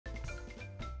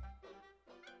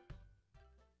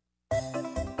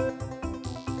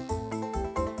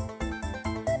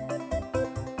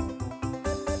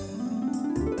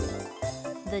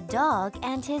The dog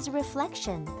and his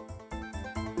reflection.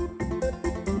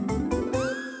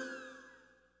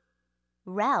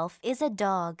 Ralph is a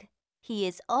dog. He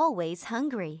is always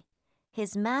hungry.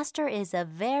 His master is a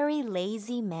very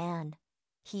lazy man.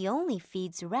 He only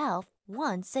feeds Ralph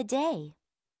once a day.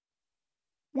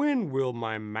 When will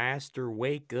my master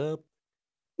wake up?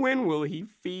 When will he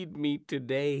feed me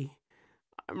today?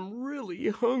 I'm really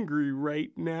hungry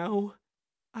right now.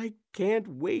 I can't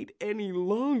wait any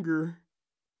longer.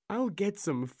 I'll get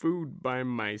some food by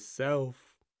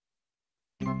myself.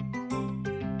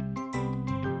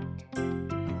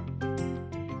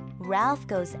 Ralph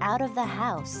goes out of the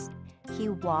house. He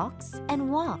walks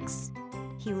and walks.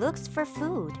 He looks for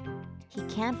food. He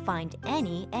can't find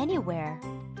any anywhere.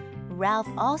 Ralph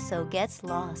also gets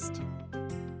lost.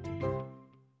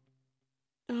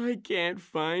 I can't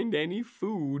find any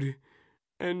food,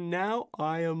 and now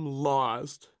I am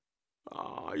lost.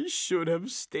 I should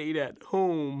have stayed at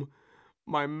home.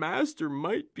 My master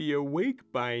might be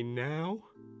awake by now.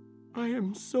 I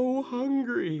am so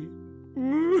hungry.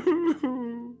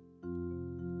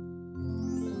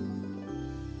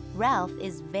 Ralph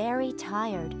is very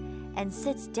tired and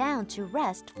sits down to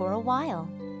rest for a while.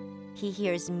 He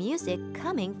hears music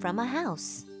coming from a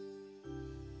house.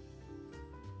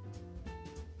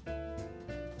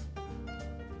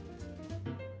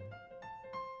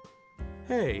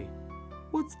 Hey,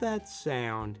 what's that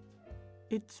sound?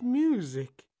 It's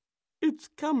music. It's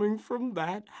coming from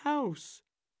that house.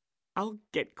 I'll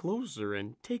get closer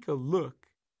and take a look.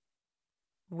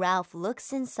 Ralph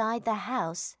looks inside the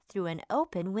house through an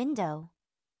open window.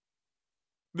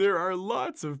 There are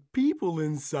lots of people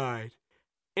inside,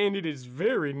 and it is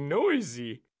very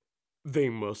noisy. They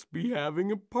must be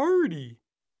having a party.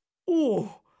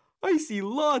 Oh, I see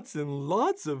lots and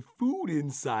lots of food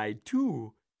inside,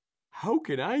 too. How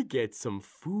can I get some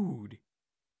food?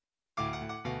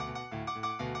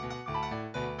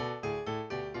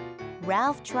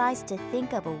 Ralph tries to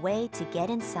think of a way to get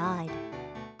inside.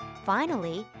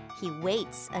 Finally, he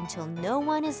waits until no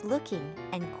one is looking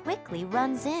and quickly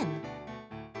runs in.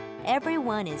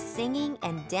 Everyone is singing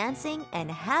and dancing and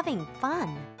having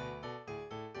fun.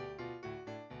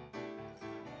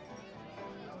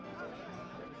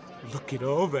 Look at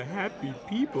all the happy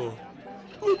people.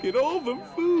 Look at all the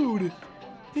food.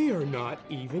 They are not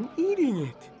even eating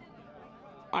it.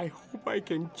 I hope I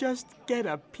can just get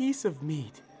a piece of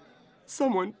meat.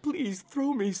 Someone please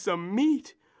throw me some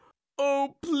meat.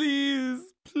 Oh, please,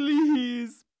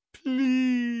 please,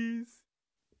 please.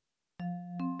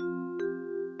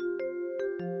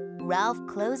 Ralph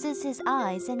closes his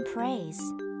eyes and prays.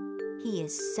 He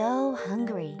is so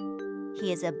hungry.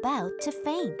 He is about to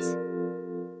faint.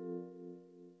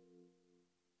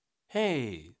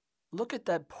 Hey, look at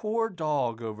that poor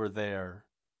dog over there.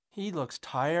 He looks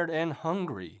tired and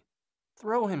hungry.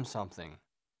 Throw him something.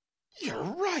 You're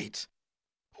right.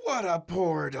 What a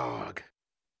poor dog.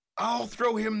 I'll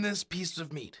throw him this piece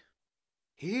of meat.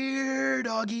 Here,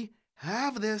 doggy,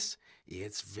 have this.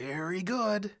 It's very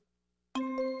good.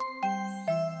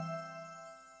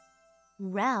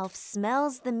 Ralph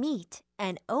smells the meat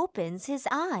and opens his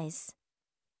eyes.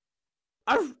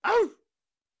 Arf, arf.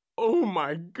 Oh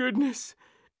my goodness,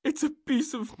 it's a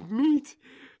piece of meat.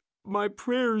 My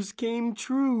prayers came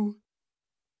true.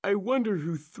 I wonder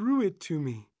who threw it to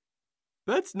me.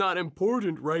 That's not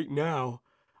important right now.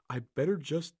 I better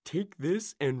just take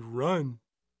this and run.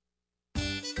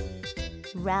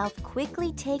 Ralph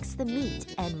quickly takes the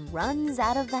meat and runs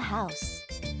out of the house.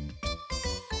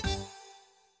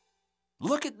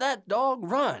 Look at that dog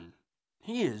run.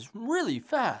 He is really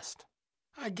fast.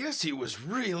 I guess he was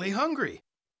really hungry.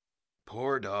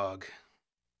 Poor dog.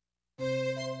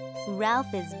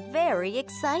 Ralph is very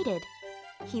excited.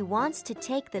 He wants to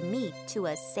take the meat to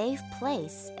a safe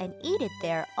place and eat it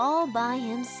there all by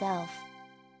himself.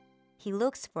 He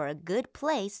looks for a good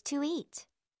place to eat.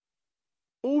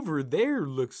 Over there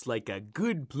looks like a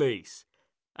good place.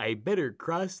 I better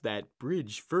cross that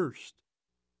bridge first.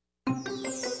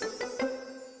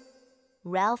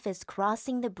 Ralph is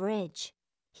crossing the bridge.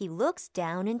 He looks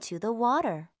down into the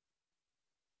water.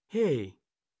 Hey,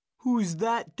 who's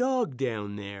that dog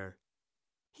down there?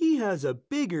 He has a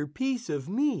bigger piece of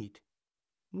meat.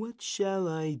 What shall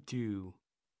I do?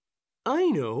 I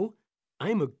know.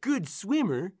 I'm a good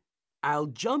swimmer. I'll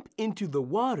jump into the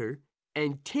water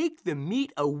and take the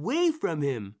meat away from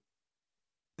him.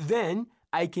 Then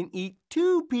I can eat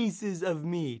 2 pieces of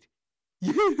meat.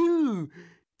 Yoo-hoo!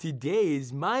 Today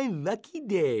is my lucky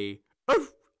day.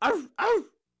 Arf, arf, arf.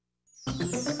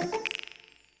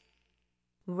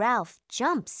 Ralph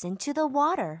jumps into the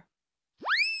water.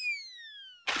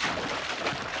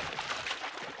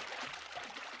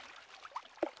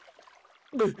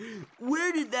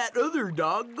 Where did that other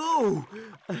dog go?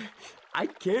 I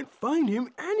can't find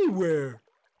him anywhere.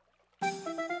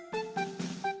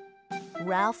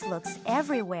 Ralph looks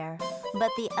everywhere,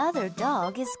 but the other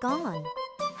dog is gone.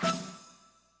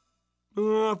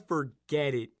 Oh,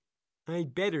 forget it.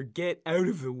 I'd better get out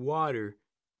of the water.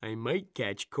 I might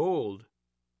catch cold.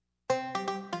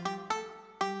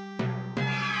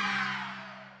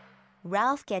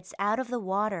 Ralph gets out of the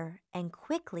water and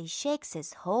quickly shakes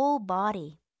his whole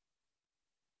body.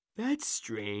 That's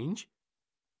strange.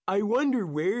 I wonder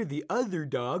where the other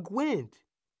dog went.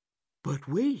 But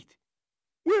wait,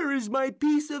 where is my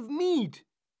piece of meat?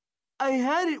 I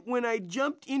had it when I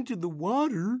jumped into the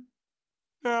water.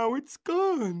 Now it's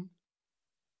gone.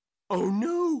 Oh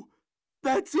no,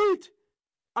 that's it.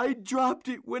 I dropped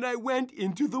it when I went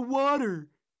into the water.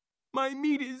 My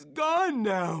meat is gone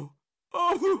now.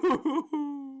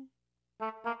 Oh!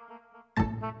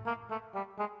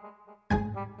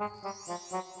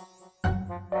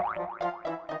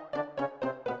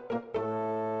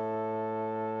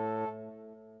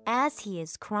 As he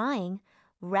is crying,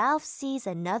 Ralph sees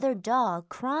another dog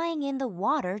crying in the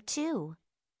water too.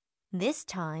 This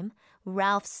time,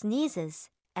 Ralph sneezes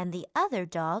and the other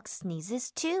dog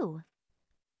sneezes too.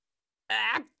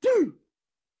 Achoo!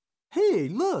 Hey,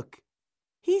 look!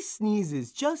 He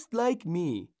sneezes just like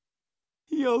me.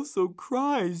 He also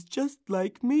cries just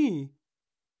like me.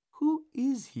 Who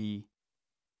is he?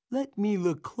 Let me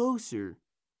look closer.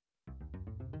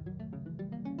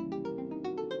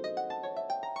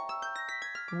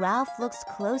 Ralph looks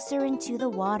closer into the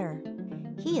water.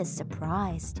 He is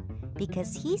surprised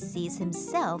because he sees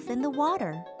himself in the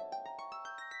water.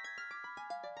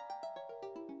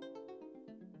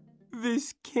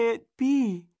 This can't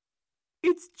be.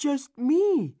 It's just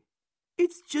me.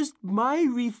 It's just my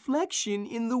reflection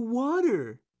in the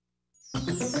water.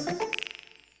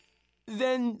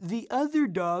 Then the other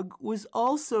dog was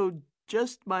also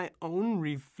just my own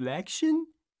reflection?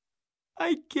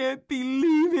 I can't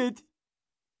believe it.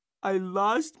 I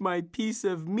lost my piece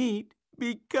of meat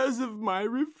because of my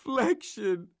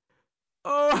reflection.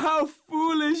 Oh, how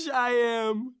foolish I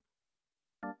am!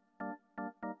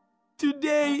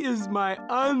 Today is my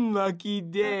unlucky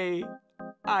day.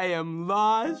 I am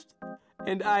lost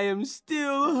and I am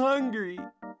still hungry.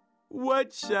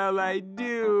 What shall I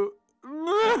do?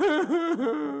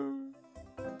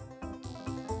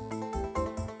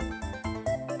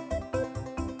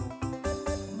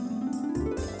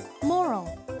 Moral: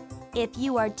 if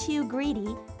you are too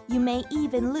greedy, you may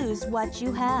even lose what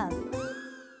you have.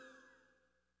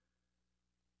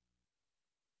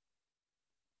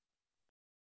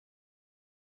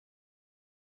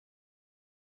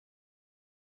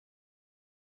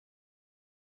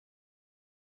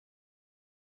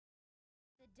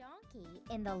 The donkey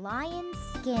in the lion's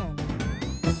skin.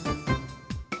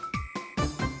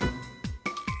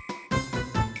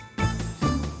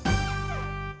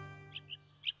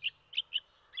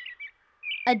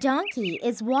 A donkey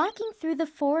is walking through the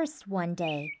forest one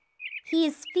day. He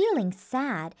is feeling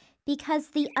sad because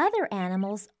the other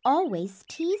animals always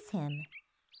tease him.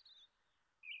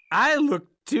 I look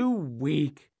too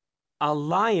weak. A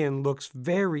lion looks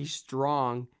very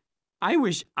strong. I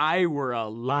wish I were a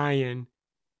lion.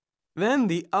 Then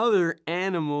the other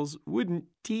animals wouldn't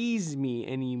tease me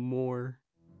anymore.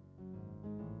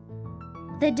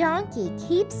 The donkey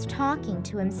keeps talking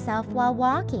to himself while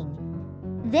walking.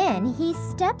 Then he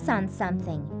steps on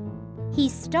something. He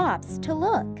stops to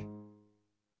look.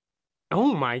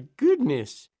 Oh my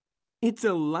goodness! It's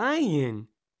a lion!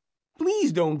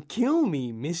 Please don't kill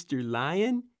me, Mr.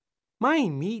 Lion. My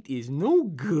meat is no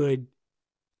good.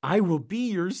 I will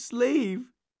be your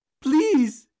slave.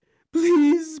 Please,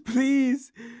 please,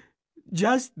 please.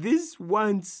 Just this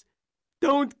once.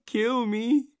 Don't kill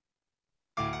me.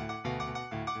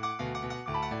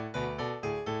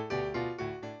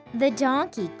 The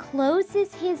donkey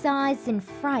closes his eyes in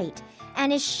fright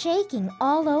and is shaking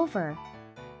all over.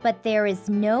 But there is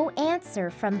no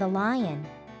answer from the lion.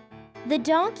 The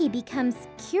donkey becomes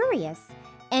curious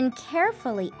and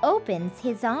carefully opens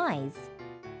his eyes.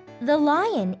 The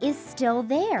lion is still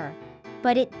there,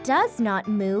 but it does not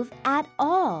move at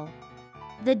all.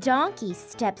 The donkey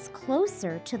steps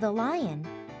closer to the lion.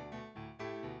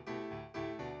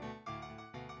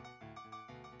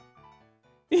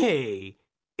 Hey,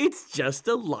 it's just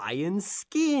a lion's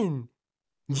skin.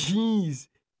 Jeez,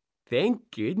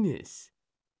 thank goodness.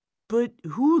 But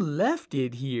who left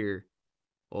it here?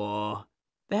 Oh,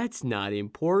 that's not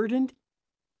important.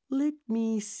 Let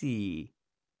me see.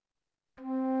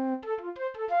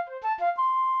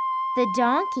 The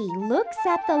donkey looks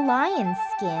at the lion's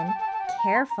skin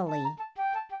carefully.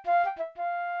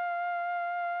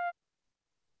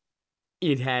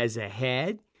 It has a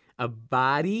head, a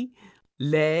body,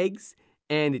 legs,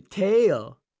 and a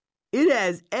tail. It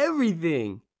has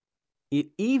everything. It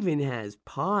even has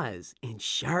paws and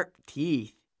sharp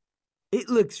teeth. It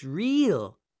looks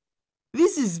real.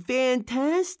 This is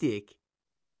fantastic.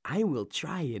 I will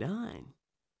try it on.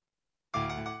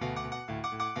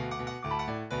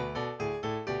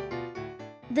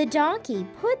 The donkey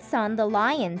puts on the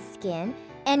lion's skin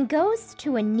and goes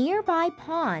to a nearby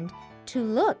pond to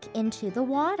look into the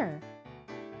water.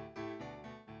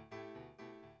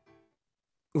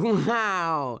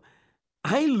 Wow!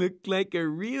 I look like a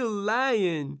real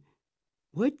lion.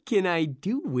 What can I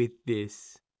do with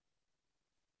this?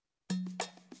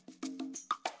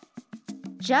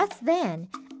 Just then,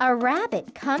 a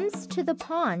rabbit comes to the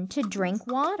pond to drink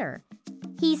water.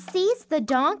 He sees the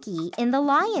donkey in the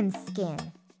lion's skin.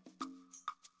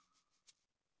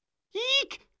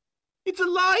 Eek! It's a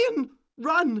lion!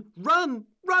 Run, run,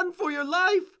 run for your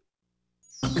life!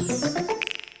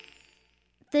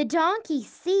 The donkey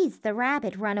sees the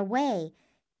rabbit run away.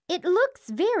 It looks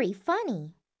very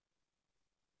funny.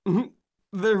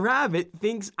 The rabbit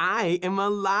thinks I am a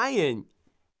lion.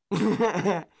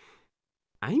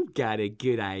 I've got a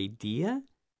good idea.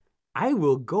 I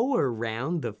will go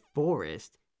around the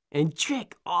forest and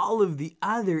trick all of the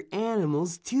other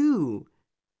animals too.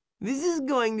 This is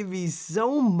going to be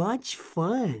so much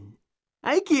fun.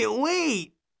 I can't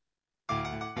wait.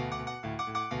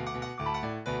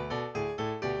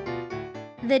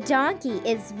 The donkey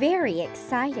is very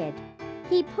excited.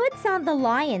 He puts on the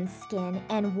lion's skin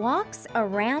and walks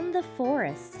around the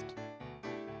forest.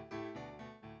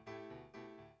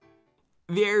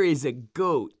 There is a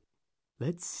goat.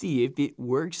 Let's see if it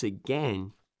works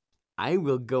again. I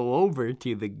will go over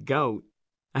to the goat.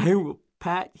 I will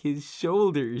pat his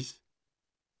shoulders.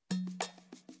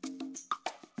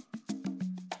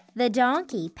 The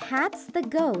donkey pats the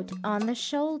goat on the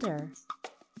shoulder.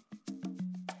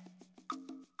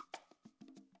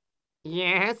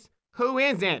 Yes? Who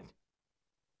is it?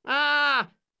 Ah!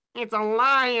 It's a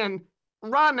lion!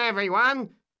 Run,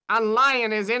 everyone! A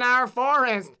lion is in our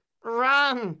forest!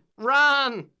 Run!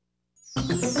 Run!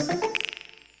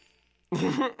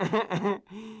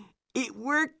 It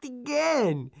worked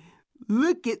again.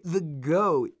 Look at the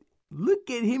goat. Look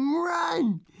at him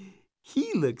run.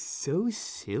 He looks so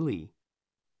silly.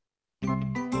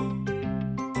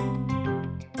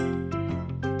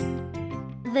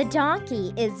 The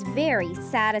donkey is very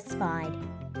satisfied.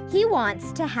 He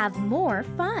wants to have more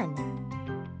fun.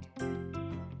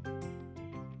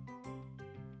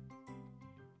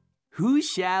 Who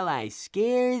shall I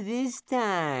scare this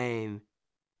time?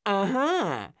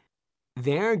 Aha!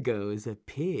 There goes a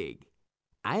pig.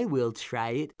 I will try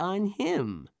it on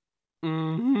him.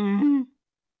 Mm-hmm.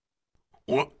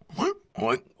 What?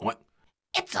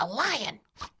 It's a lion!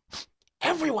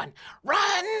 Everyone,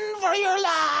 run for your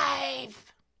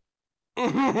life!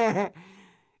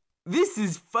 This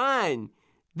is fun.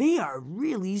 They are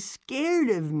really scared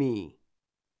of me.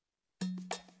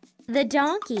 The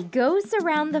donkey goes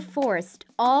around the forest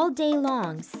all day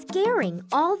long, scaring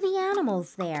all the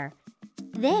animals there.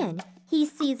 Then he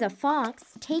sees a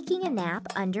fox taking a nap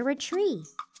under a tree.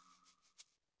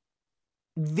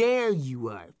 There you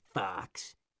are,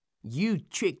 fox. You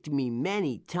tricked me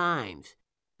many times.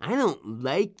 I don't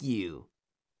like you.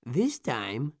 This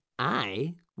time,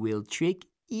 I will trick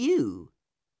you.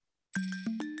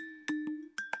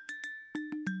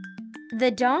 The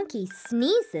donkey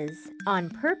sneezes on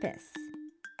purpose.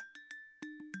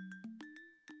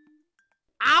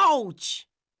 Ouch!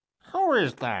 Who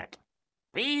is that?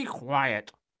 Be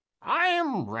quiet. I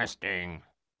am resting.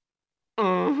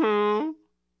 Mm-hmm.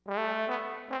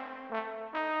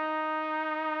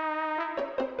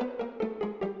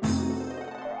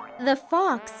 The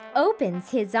fox opens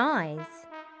his eyes.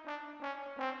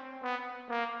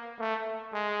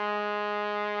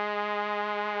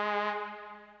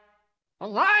 A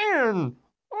lion!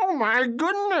 Oh my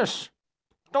goodness!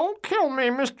 Don't kill me,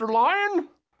 Mr. Lion!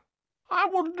 I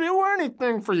will do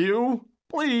anything for you.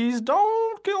 Please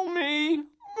don't kill me.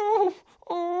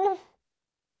 Oh.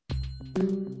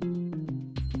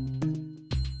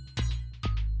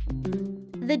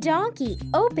 The donkey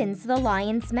opens the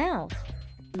lion's mouth.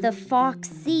 The fox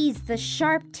sees the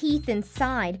sharp teeth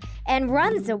inside and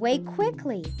runs away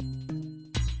quickly.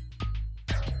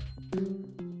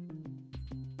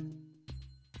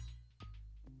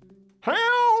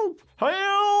 Help!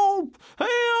 Help!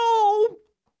 Help!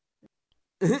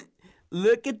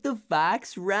 Look at the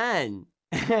fox run.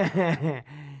 I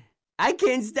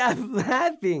can't stop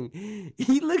laughing.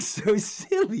 He looks so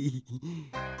silly.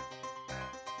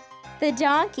 The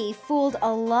donkey fooled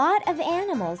a lot of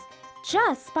animals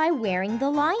just by wearing the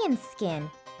lion's skin.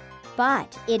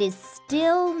 But it is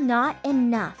still not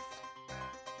enough.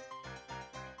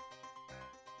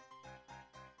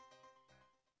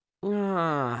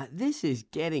 This is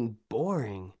getting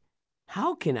boring.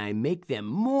 How can I make them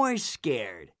more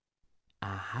scared?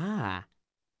 Aha!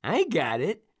 I got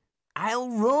it. I'll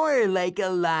roar like a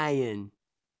lion.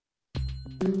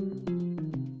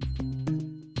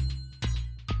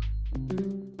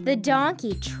 The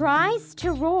donkey tries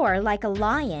to roar like a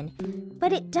lion,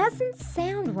 but it doesn't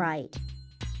sound right.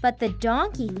 But the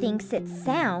donkey thinks it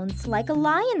sounds like a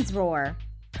lion's roar.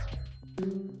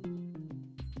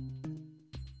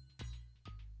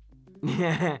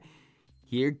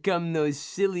 Here come those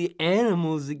silly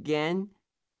animals again.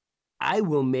 I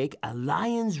will make a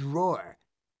lion's roar.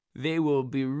 They will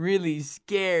be really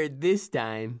scared this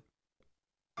time.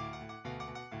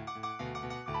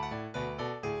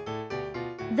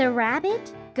 The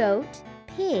rabbit, goat,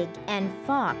 pig, and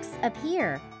fox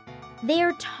appear. They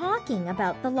are talking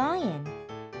about the lion.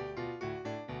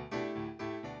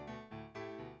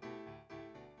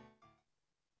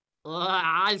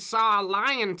 I saw a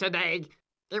lion today.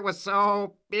 It was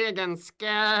so big and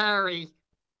scary.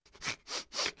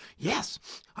 Yes,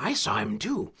 I saw him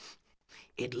too.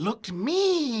 It looked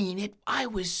mean. I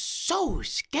was so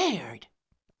scared.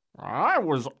 I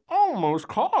was almost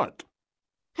caught.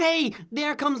 Hey,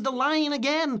 there comes the lion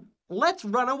again. Let's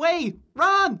run away.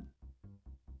 Run!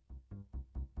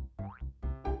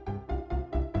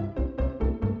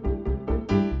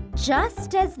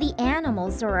 Just as the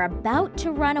animals are about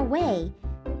to run away,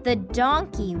 the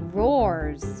donkey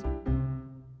roars.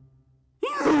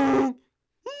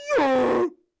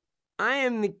 I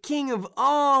am the king of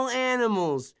all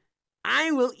animals.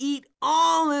 I will eat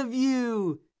all of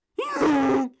you.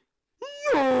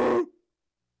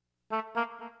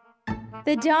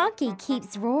 The donkey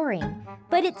keeps roaring,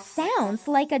 but it sounds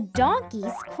like a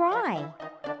donkey's cry.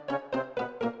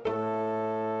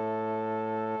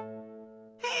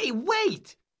 Hey,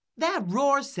 wait! That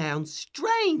roar sounds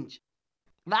strange.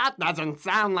 That doesn't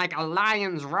sound like a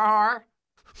lion's roar.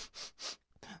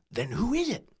 Then who is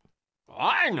it?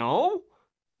 I know.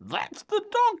 That's the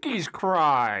donkey's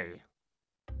cry.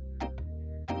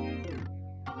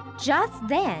 Just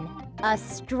then, a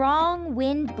strong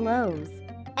wind blows,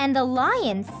 and the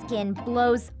lion's skin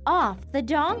blows off the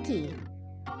donkey.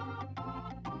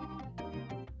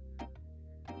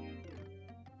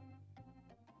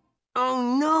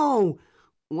 Oh no!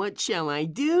 What shall I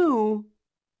do?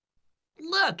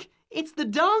 Look, it's the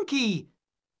donkey.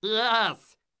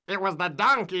 Yes, it was the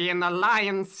donkey in the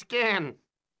lion's skin.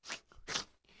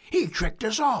 He tricked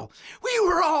us all. We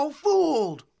were all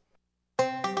fooled.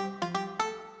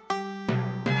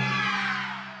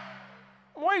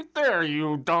 Wait there,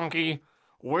 you donkey.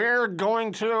 We're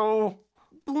going to...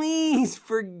 Please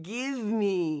forgive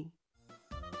me.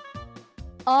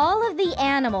 All of the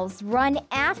animals run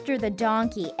after the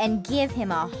donkey and give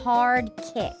him a hard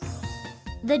kick.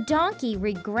 The donkey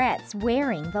regrets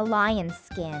wearing the lion's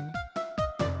skin.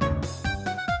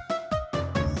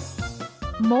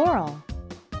 Moral: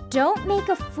 don't make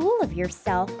a fool of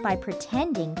yourself by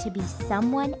pretending to be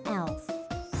someone else.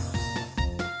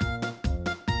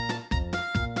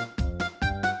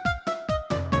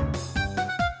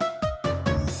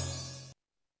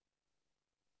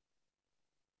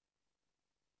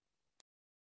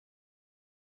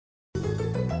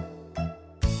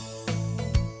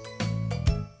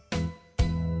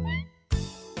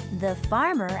 The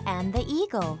Farmer and the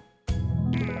Eagle.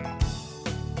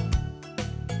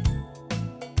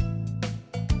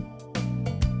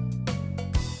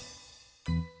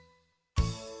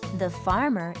 The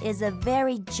farmer is a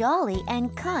very jolly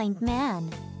and kind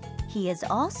man. He is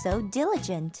also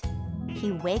diligent.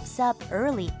 He wakes up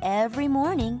early every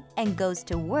morning and goes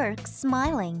to work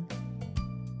smiling.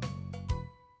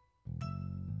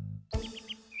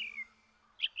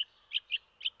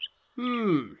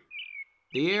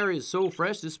 The air is so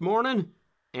fresh this morning,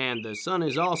 and the sun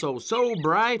is also so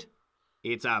bright.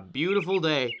 It's a beautiful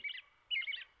day.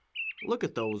 Look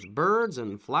at those birds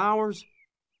and flowers.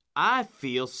 I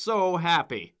feel so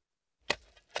happy.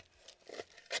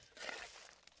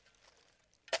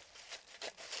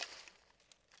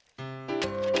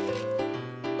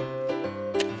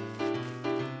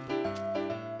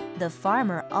 The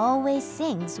farmer always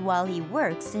sings while he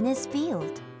works in his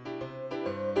field.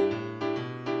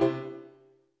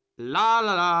 La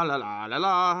la la la la la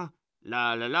la,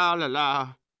 la la la la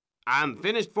la. I'm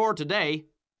finished for today.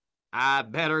 I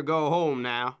better go home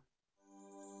now.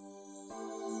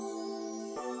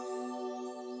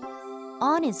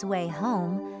 On his way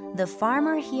home, the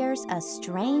farmer hears a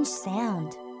strange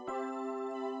sound.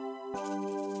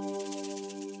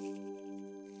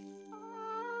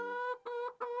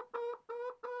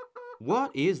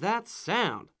 What is that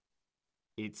sound?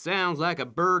 It sounds like a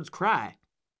bird's cry.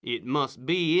 It must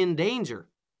be in danger.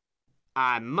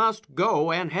 I must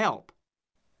go and help.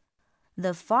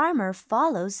 The farmer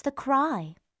follows the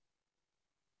cry.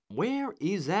 Where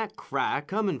is that cry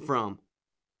coming from?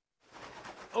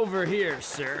 Over here,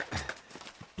 sir.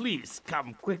 Please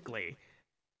come quickly.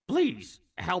 Please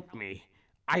help me.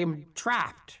 I am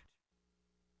trapped.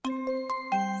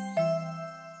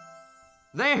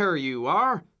 There you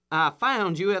are. I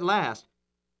found you at last.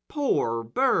 Poor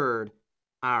bird.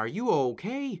 Are you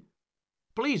okay?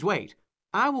 Please wait.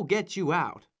 I will get you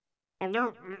out.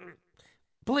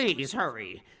 Please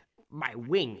hurry. My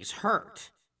wings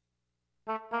hurt.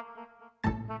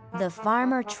 The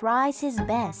farmer tries his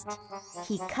best.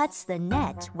 He cuts the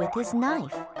net with his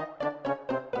knife.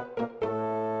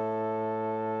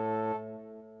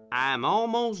 I'm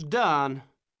almost done.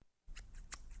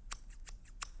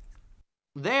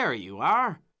 There you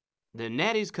are. The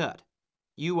net is cut.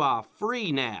 You are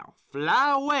free now.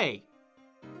 Fly away.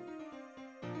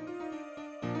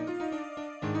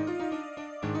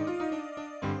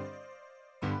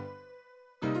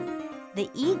 The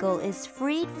eagle is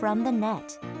freed from the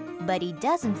net, but he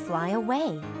doesn't fly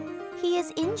away. He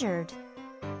is injured.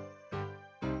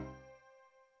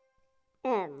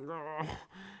 I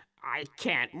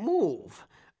can't move.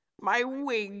 My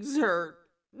wings hurt.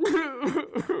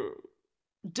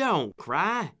 Don't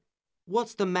cry.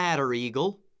 What's the matter,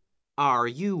 Eagle? Are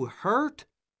you hurt?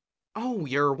 Oh,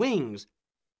 your wings.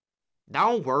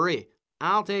 Don't worry.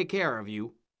 I'll take care of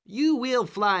you. You will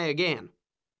fly again.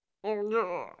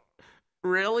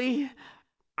 Really?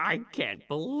 I can't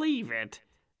believe it.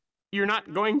 You're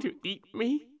not going to eat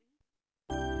me?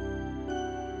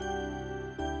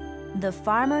 The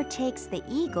farmer takes the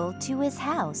eagle to his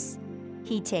house.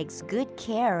 He takes good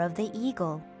care of the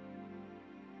eagle.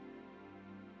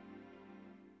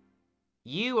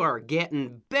 You are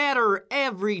getting better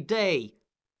every day.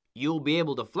 You'll be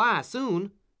able to fly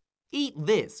soon. Eat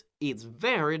this. It's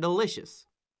very delicious.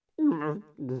 You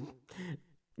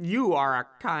are a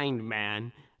kind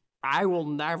man. I will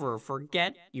never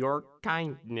forget your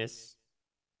kindness.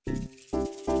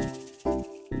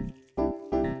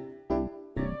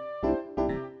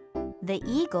 The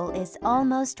eagle is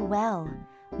almost well,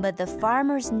 but the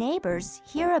farmer's neighbors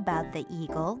hear about the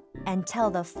eagle and tell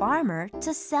the farmer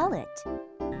to sell it.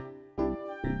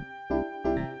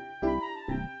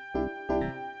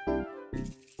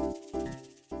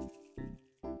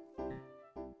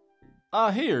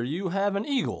 I hear you have an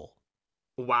eagle.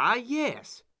 Why,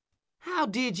 yes. How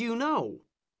did you know?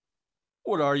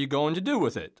 What are you going to do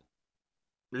with it?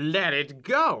 Let it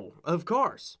go, of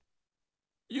course.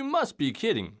 You must be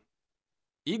kidding.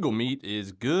 Eagle meat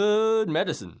is good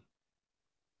medicine.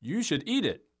 You should eat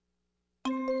it.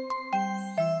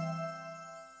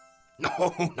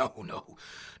 No.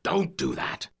 Don't do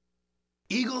that.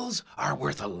 Eagles are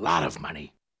worth a lot of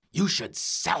money. You should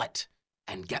sell it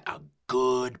and get a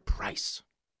good price.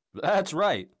 That's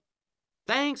right.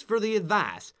 Thanks for the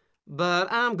advice,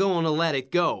 but I'm going to let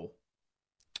it go.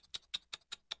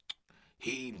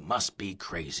 He must be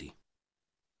crazy.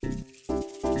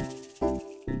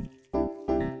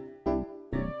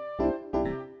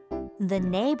 The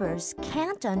neighbors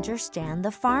can't understand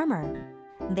the farmer.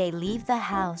 They leave the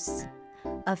house.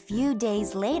 A few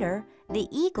days later, the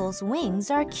eagle's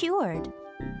wings are cured.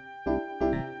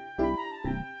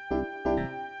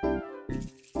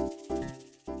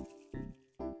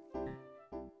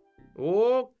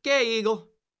 Okay, Eagle.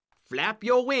 Flap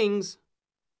your wings.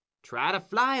 Try to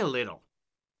fly a little.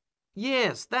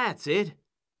 Yes, that's it.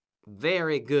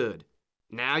 Very good.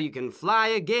 Now you can fly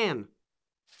again.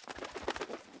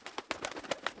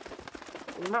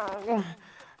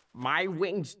 My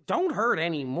wings don't hurt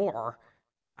anymore.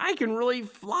 I can really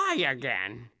fly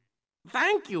again.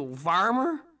 Thank you,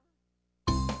 farmer.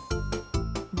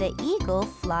 The eagle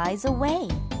flies away.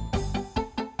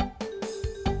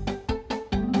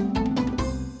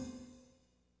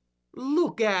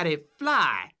 Look at it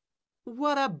fly.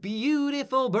 What a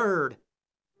beautiful bird.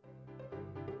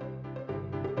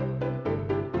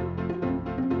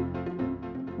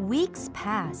 Weeks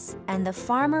pass, and the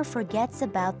farmer forgets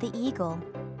about the eagle.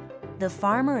 The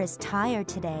farmer is tired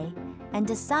today and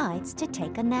decides to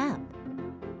take a nap.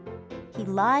 He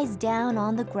lies down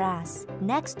on the grass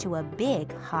next to a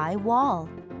big, high wall.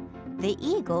 The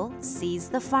eagle sees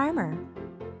the farmer.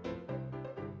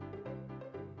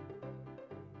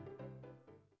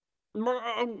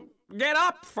 Get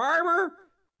up, farmer!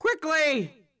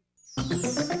 Quickly!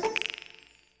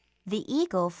 The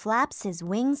eagle flaps his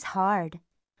wings hard.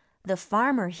 The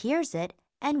farmer hears it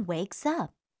and wakes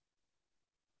up.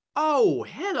 Oh,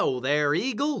 hello there,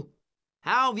 Eagle.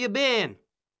 How have you been?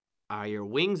 Are your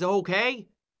wings okay?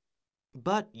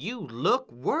 But you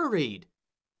look worried.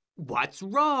 What's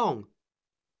wrong?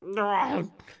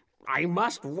 I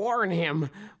must warn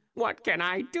him. What can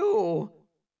I do?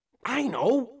 I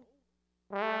know.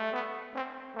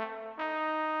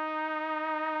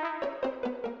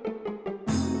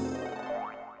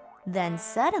 Then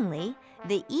suddenly,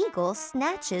 the eagle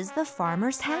snatches the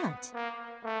farmer's hat.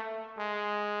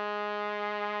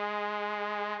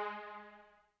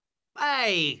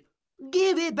 Hey,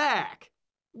 give it back.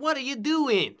 What are you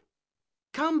doing?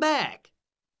 Come back.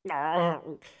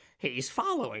 He's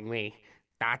following me.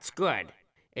 That's good.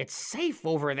 It's safe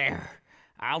over there.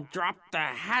 I'll drop the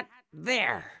hat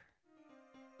there.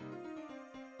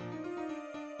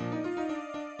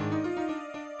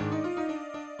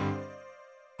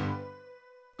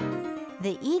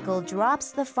 The eagle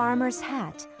drops the farmer's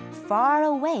hat far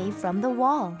away from the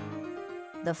wall.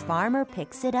 The farmer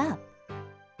picks it up.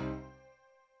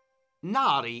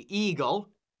 Naughty eagle.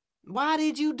 Why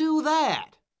did you do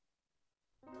that?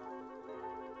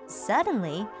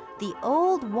 Suddenly, the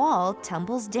old wall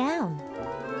tumbles down.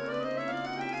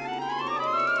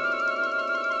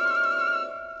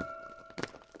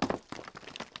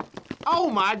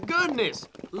 Oh my goodness!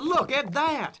 Look at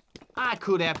that! I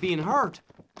could have been hurt.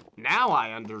 Now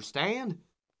I understand.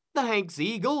 Thanks,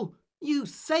 eagle. You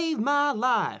saved my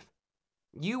life.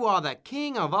 You are the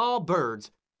king of all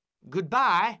birds.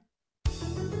 Goodbye.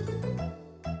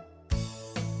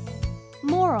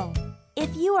 Moral: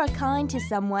 if you are kind to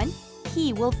someone,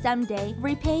 he will someday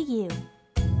repay you.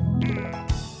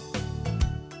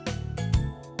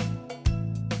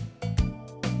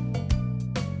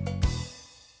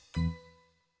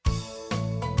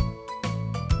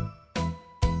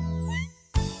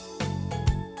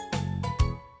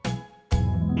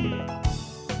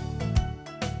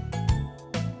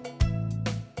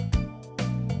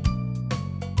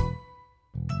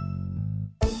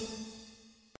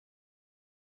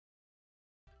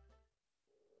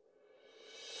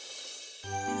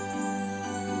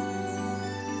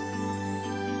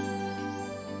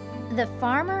 The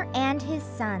Farmer and His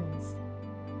Sons.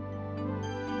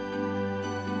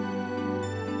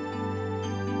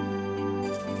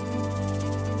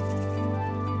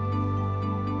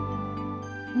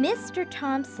 Mr.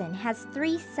 Thompson has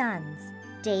 3 sons,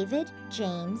 David,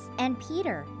 James, and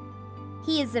Peter.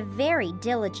 He is a very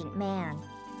diligent man.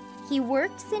 He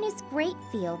works in his grape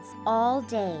fields all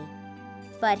day.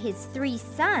 But his 3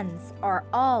 sons are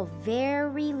all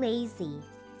very lazy.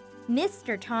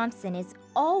 Mr. Thompson is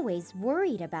always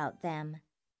worried about them.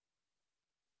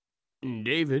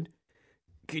 David,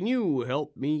 can you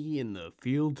help me in the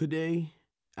field today?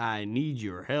 I need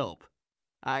your help.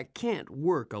 I can't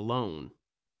work alone.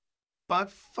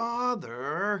 But,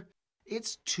 Father,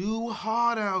 it's too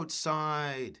hot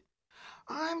outside.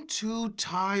 I'm too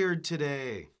tired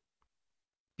today.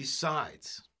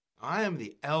 Besides, I am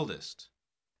the eldest.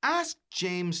 Ask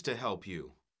James to help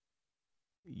you.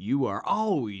 You are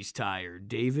always tired,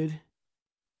 David.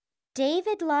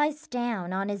 David lies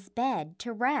down on his bed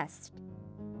to rest.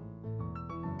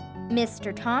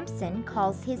 Mr. Thompson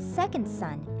calls his second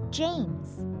son,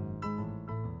 James.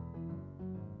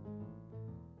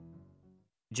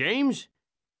 James,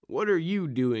 what are you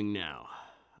doing now?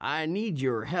 I need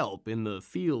your help in the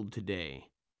field today.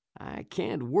 I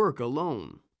can't work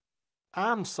alone.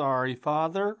 I'm sorry,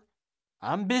 Father.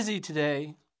 I'm busy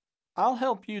today. I'll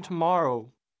help you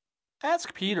tomorrow.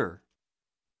 Ask Peter.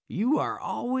 You are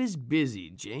always busy,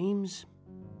 James.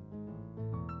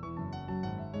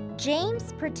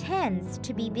 James pretends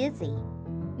to be busy.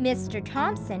 Mr.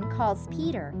 Thompson calls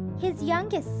Peter, his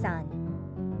youngest son.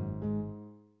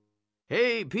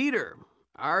 Hey, Peter,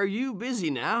 are you busy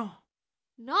now?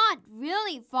 Not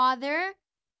really, Father.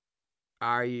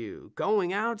 Are you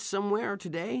going out somewhere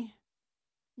today?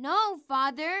 No,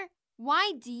 Father.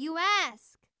 Why do you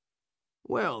ask?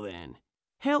 Well then,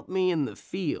 help me in the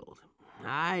field.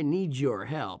 I need your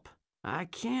help. I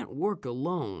can't work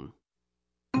alone.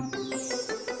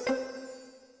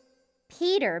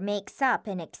 Peter makes up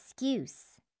an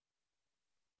excuse.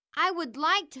 I would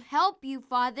like to help you,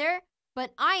 Father,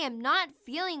 but I am not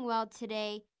feeling well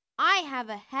today. I have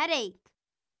a headache.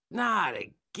 Not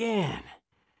again.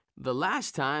 The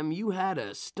last time you had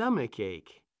a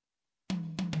stomachache.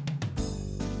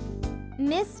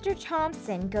 Mr.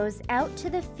 Thompson goes out to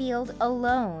the field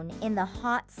alone in the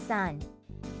hot sun.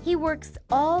 He works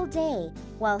all day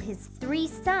while his 3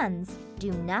 sons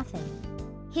do nothing.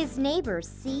 His neighbors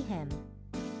see him.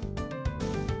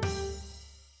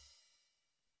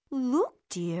 Look,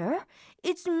 dear,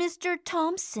 it's Mr.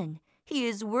 Thompson. He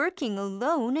is working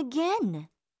alone again.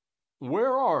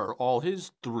 Where are all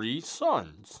his 3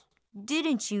 sons?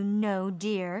 Didn't you know,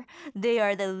 dear? They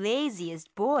are the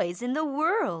laziest boys in the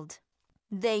world.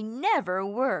 They never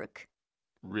work.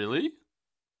 Really?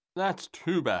 That's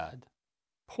too bad.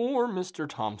 Poor Mr.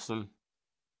 Thompson.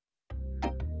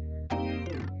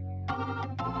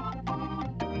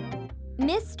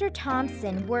 Mr.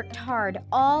 Thompson worked hard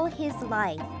all his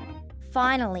life.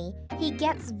 Finally, he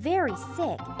gets very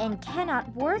sick and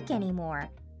cannot work anymore.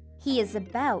 He is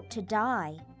about to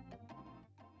die.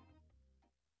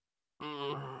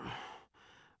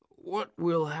 What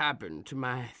will happen to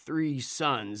my 3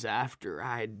 sons after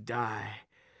I die?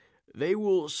 They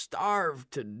will starve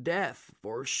to death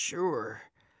for sure.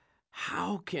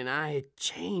 How can I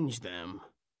change them?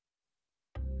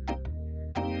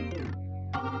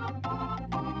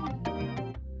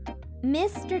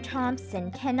 Mr. Thompson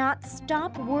cannot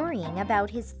stop worrying about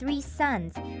his 3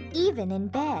 sons, even in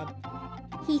bed.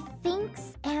 He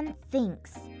thinks and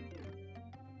thinks.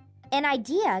 An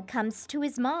idea comes to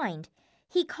his mind.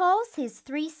 He calls his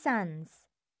 3 sons.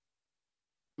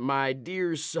 My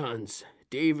dear sons,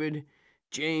 David,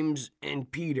 James,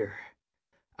 and Peter,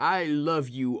 I love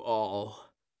you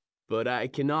all, but I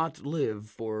cannot live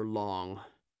for long.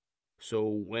 So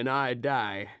when I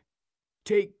die,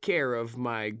 take care of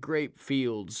my grape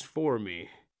fields for me.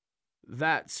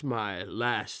 That's my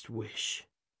last wish.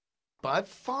 But,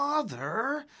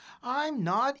 Father, I'm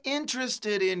not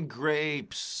interested in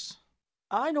grapes.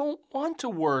 I don't want to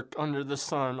work under the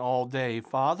sun all day,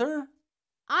 Father.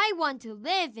 I want to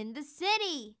live in the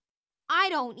city. I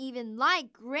don't even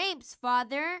like grapes,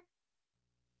 Father.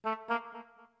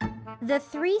 The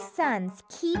 3 sons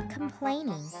keep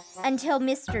complaining until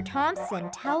Mr. Thompson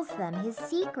tells them his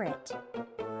secret.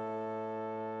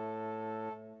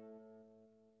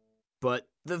 But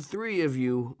the 3 of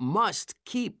you must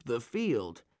keep the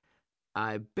field.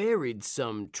 I buried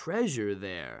some treasure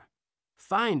there.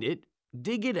 Find it,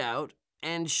 dig it out,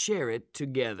 and share it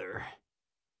together.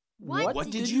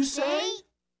 What did you say?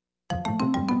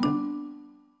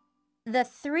 The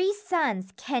 3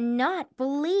 sons cannot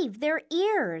believe their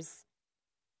ears.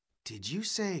 Did you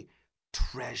say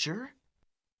treasure?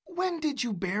 When did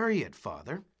you bury it,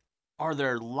 Father? Are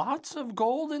there lots of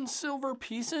gold and silver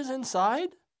pieces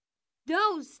inside?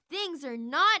 Those things are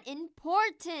not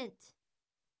important.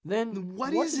 Then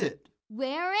What is it?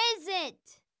 Where is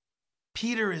it?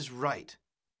 Peter is right.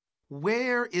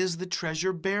 Where is the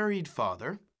treasure buried,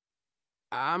 Father?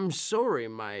 I'm sorry,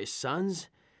 my sons.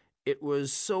 It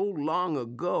was so long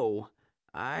ago,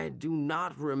 I do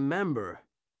not remember.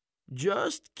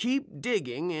 Just keep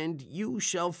digging and you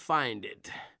shall find it.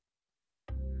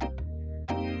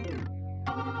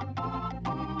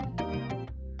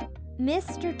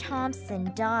 Mr.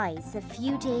 Thompson dies a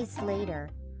few days later.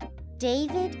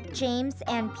 David, James,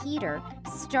 and Peter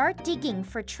start digging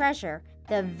for treasure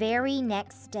the very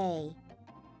next day.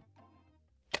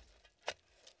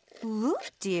 Look,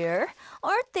 dear,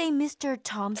 aren't they Mr.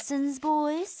 Thompson's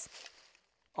boys?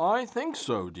 I think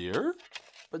so, dear.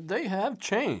 But they have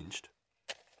changed.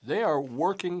 They are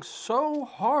working so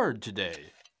hard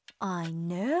today. I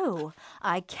know.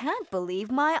 I can't believe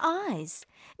my eyes.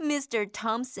 Mr.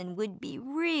 Thompson would be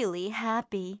really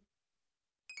happy.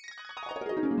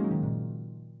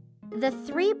 The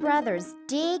 3 brothers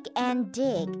dig and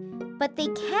dig, but they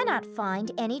cannot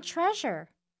find any treasure.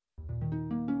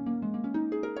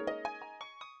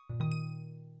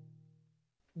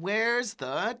 Where's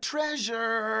the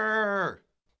treasure?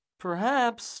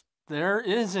 Perhaps there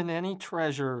isn't any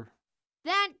treasure.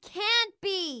 That can't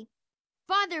be.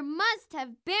 Father must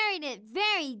have buried it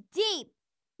very deep.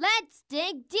 Let's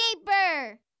dig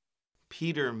deeper.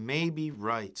 Peter may be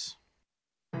right.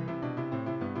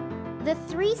 The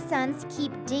 3 sons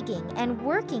keep digging and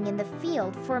working in the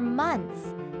field for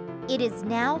months. It is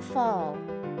now fall.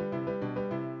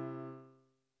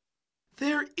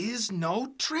 There is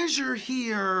no treasure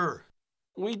here.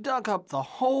 We dug up the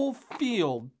whole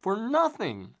field for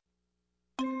nothing.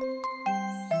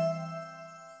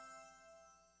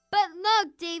 But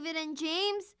look, David and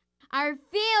James, our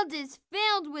field is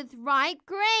filled with ripe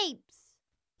grapes.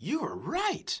 You are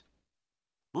right.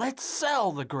 Let's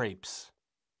sell the grapes.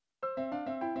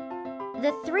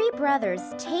 The 3 brothers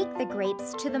take the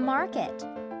grapes to the market.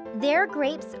 Their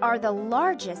grapes are the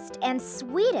largest and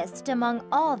sweetest among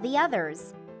all the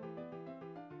others.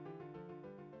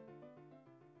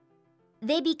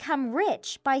 They become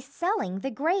rich by selling the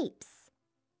grapes.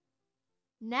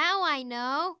 Now I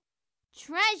know.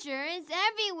 Treasure is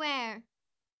everywhere.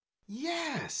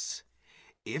 Yes.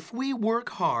 If we work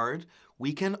hard,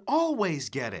 we can always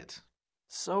get it.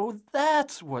 So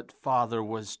that's what Father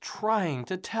was trying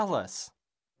to tell us.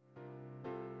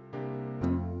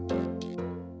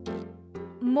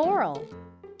 Moral: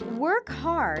 work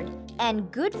hard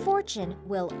and good fortune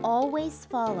will always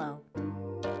follow.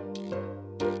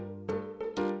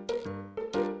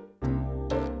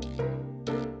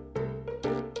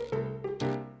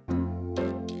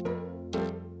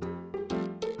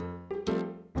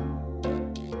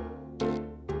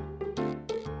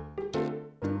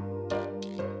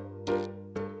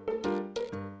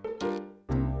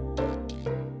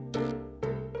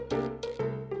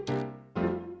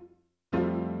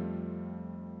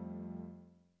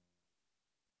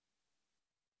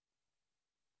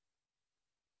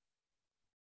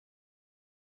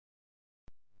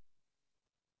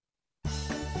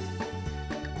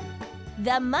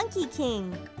 The Monkey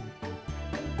King.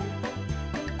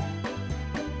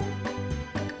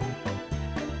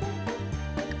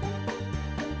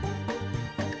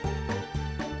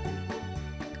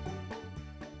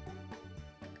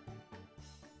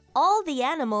 All the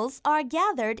animals are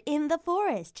gathered in the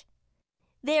forest.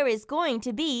 There is going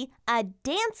to be a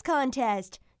dance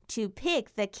contest to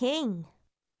pick the king.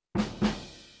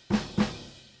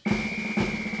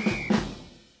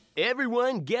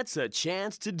 Everyone gets a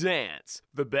chance to dance.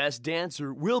 The best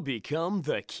dancer will become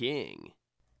the king.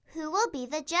 Who will be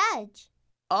the judge?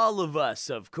 All of us,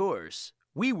 of course.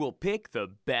 We will pick the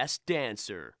best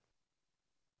dancer.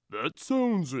 That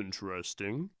sounds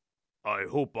interesting. I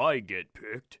hope I get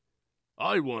picked.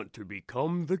 I want to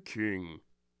become the king.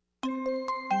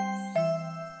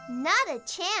 Not a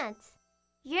chance.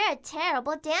 You're a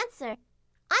terrible dancer.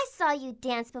 I saw you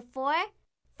dance before.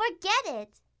 Forget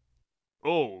it.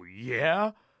 Oh,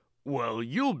 yeah? Well,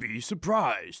 you'll be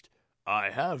surprised. I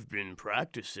have been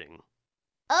practicing.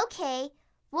 Okay,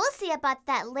 we'll see about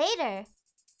that later.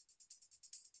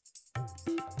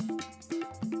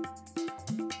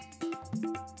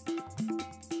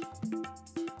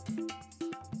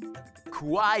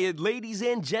 Quiet, ladies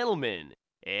and gentlemen.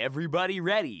 Everybody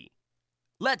ready?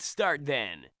 Let's start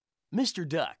then. Mr.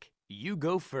 Duck, you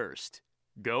go first.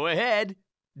 Go ahead.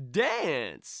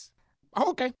 Dance.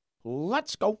 Okay,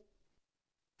 let's go.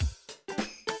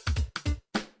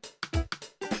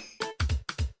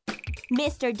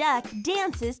 Mr. Duck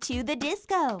dances to the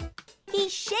disco. He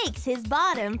shakes his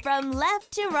bottom from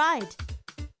left to right.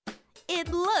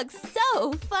 It looks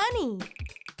so funny.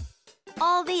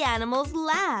 All the animals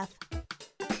laugh.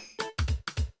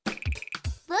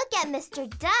 Look at Mr.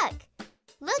 Duck.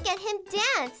 Look at him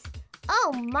dance.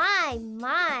 Oh, my.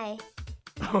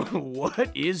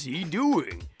 What is he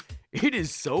doing? It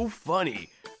is so funny.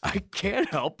 I can't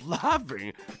help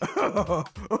laughing.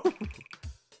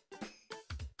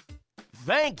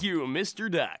 Thank you,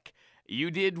 Mr. Duck. You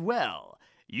did well.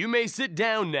 You may sit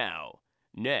down now.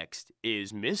 Next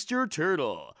is Mr.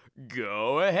 Turtle.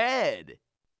 Go ahead.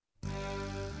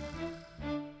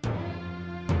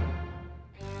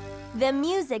 The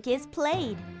music is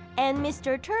played, and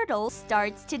Mr. Turtle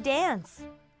starts to dance.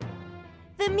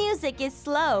 The music is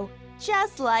slow,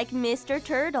 just like Mr.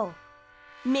 Turtle.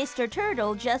 Mr.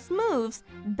 Turtle just moves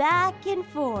back and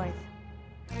forth.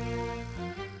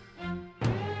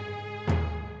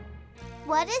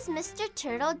 What is Mr.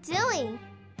 Turtle doing?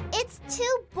 It's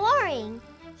too boring.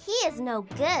 He is no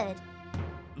good.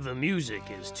 The music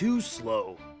is too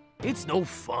slow. It's no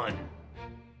fun.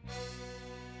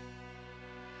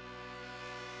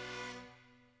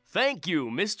 Thank you,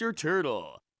 Mr.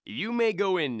 Turtle. You may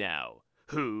go in now.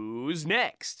 Who's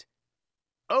next?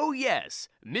 Oh, yes,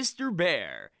 Mr.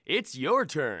 Bear. It's your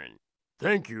turn.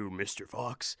 Thank you, Mr.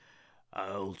 Fox.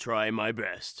 I'll try my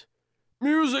best.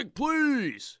 Music,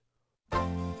 please.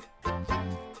 1,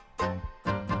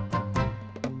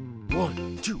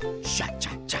 2,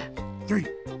 cha-cha-cha. 3,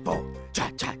 4,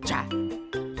 cha-cha-cha.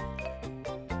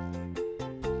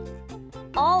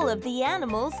 All of the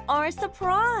animals are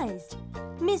surprised.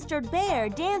 Mr. Bear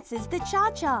dances the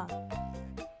cha-cha.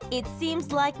 It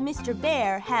seems like Mr.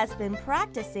 Bear has been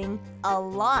practicing a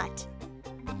lot.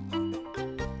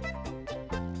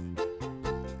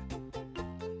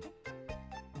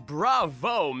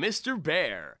 Bravo, Mr.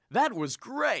 Bear! That was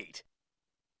great!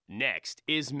 Next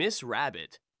is Miss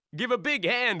Rabbit. Give a big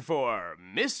hand for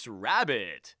Miss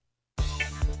Rabbit.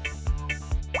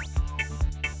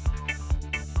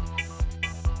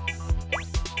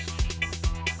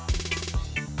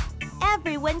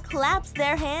 Everyone claps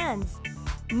their hands.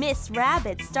 Miss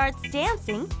Rabbit starts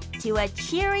dancing to a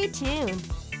cheery tune.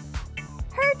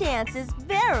 Her dance is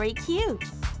very cute.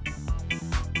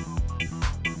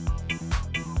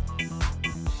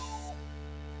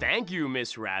 Thank you,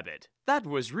 Miss Rabbit. That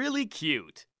was really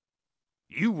cute.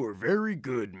 You were very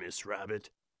good, Miss Rabbit.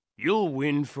 You'll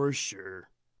win for sure.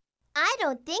 I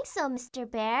don't think so, Mr.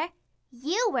 Bear.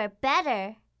 You were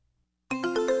better.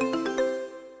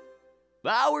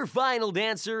 Our final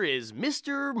dancer is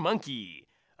Mr. Monkey.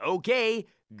 Okay,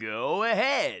 go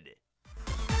ahead.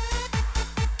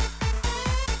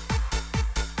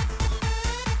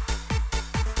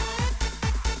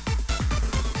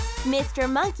 Mr.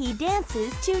 Monkey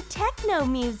dances to techno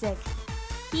music.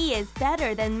 He is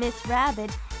better than Miss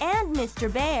Rabbit and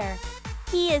Mr. Bear.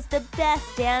 He is the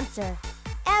best dancer.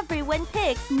 Everyone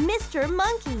picks Mr.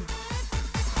 Monkey.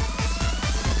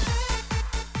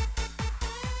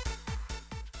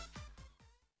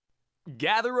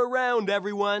 Gather around,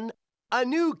 everyone. A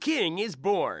new king is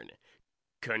born.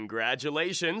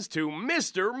 Congratulations to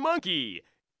Mr. Monkey.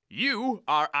 You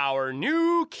are our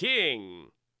new king.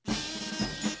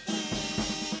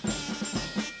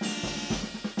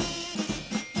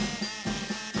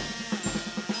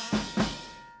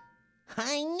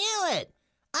 I knew it!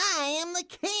 I am the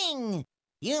king!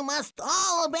 You must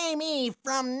all obey me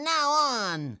from now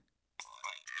on!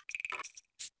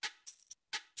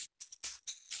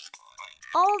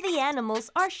 All the animals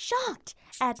are shocked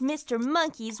at Mr.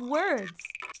 Monkey's words.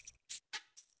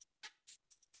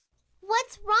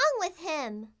 What's wrong with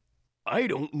him? I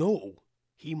don't know.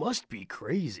 He must be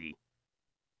crazy.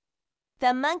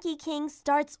 The Monkey King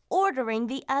starts ordering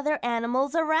the other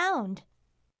animals around.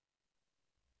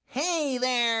 Hey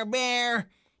there, Bear!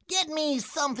 Get me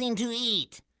something to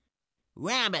eat!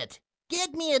 Rabbit,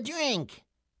 get me a drink!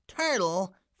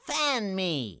 Turtle, fan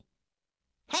me!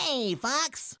 Hey,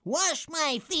 Fox, wash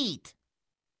my feet!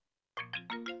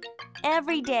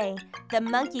 Every day, the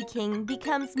Monkey King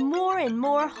becomes more and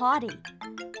more haughty.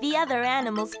 The other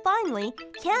animals finally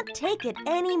can't take it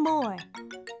anymore.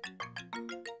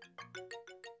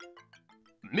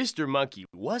 Mr. Monkey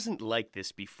wasn't like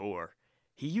this before.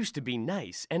 He used to be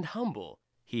nice and humble.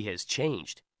 He has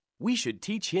changed. We should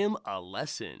teach him a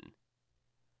lesson.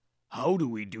 How do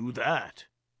we do that?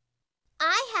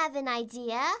 I have an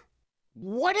idea.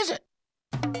 What is it?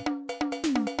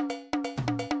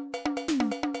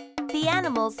 The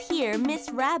animals hear Miss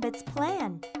Rabbit's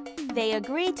plan. They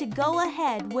agree to go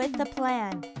ahead with the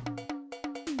plan.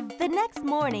 The next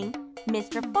morning,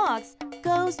 Mr. Fox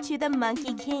goes to the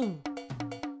Monkey King.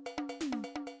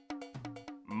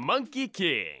 Monkey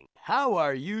King, how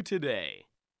are you today?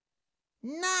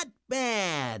 Not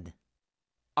bad.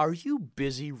 Are you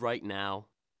busy right now?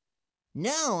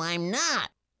 No, I'm not.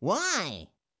 Why?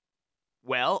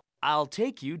 Well, I'll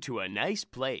take you to a nice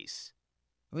place.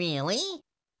 Really?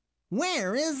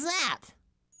 Where is that?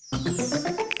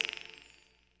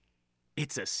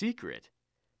 It's a secret,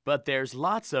 but there's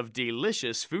lots of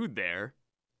delicious food there.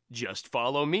 Just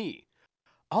follow me.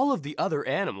 All of the other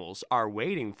animals are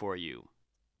waiting for you.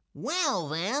 Well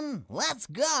then, let's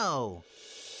go.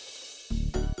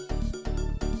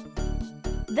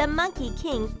 The Monkey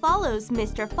King follows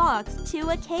Mr. Fox to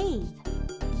a cave.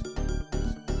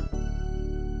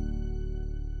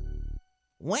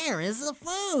 Where is the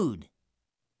food?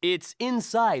 It's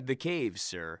inside the cave,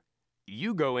 sir.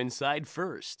 You go inside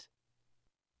first.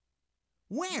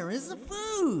 Where is the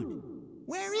food?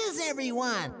 Where is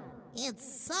everyone?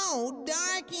 It's so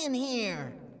dark in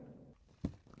here.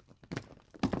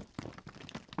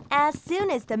 As soon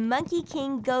as the Monkey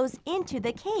King goes into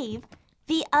the cave,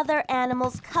 the other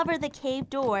animals cover the cave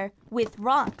door with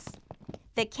rocks.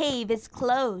 The cave is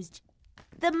closed.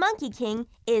 The Monkey King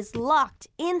is locked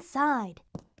inside.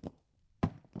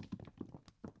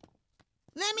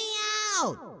 Let me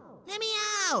out! Let me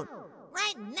out!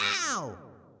 Right now!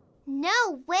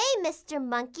 No way, Mr.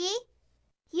 Monkey.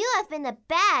 You have been a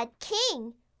bad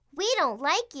king. We don't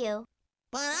like you.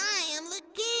 But I am the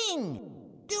king!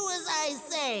 Do as I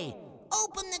say!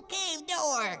 Open the cave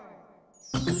door!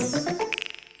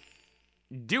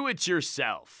 Do it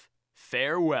yourself.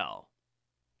 Farewell.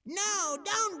 No,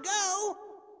 don't go!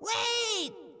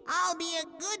 Wait! I'll be a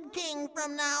good king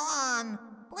from now on.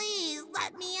 Please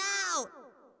let me out!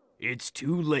 It's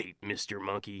too late, Mr.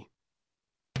 Monkey.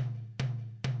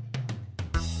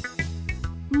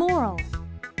 Moral: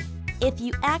 if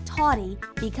you act haughty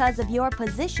because of your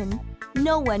position,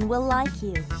 no one will like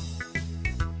you.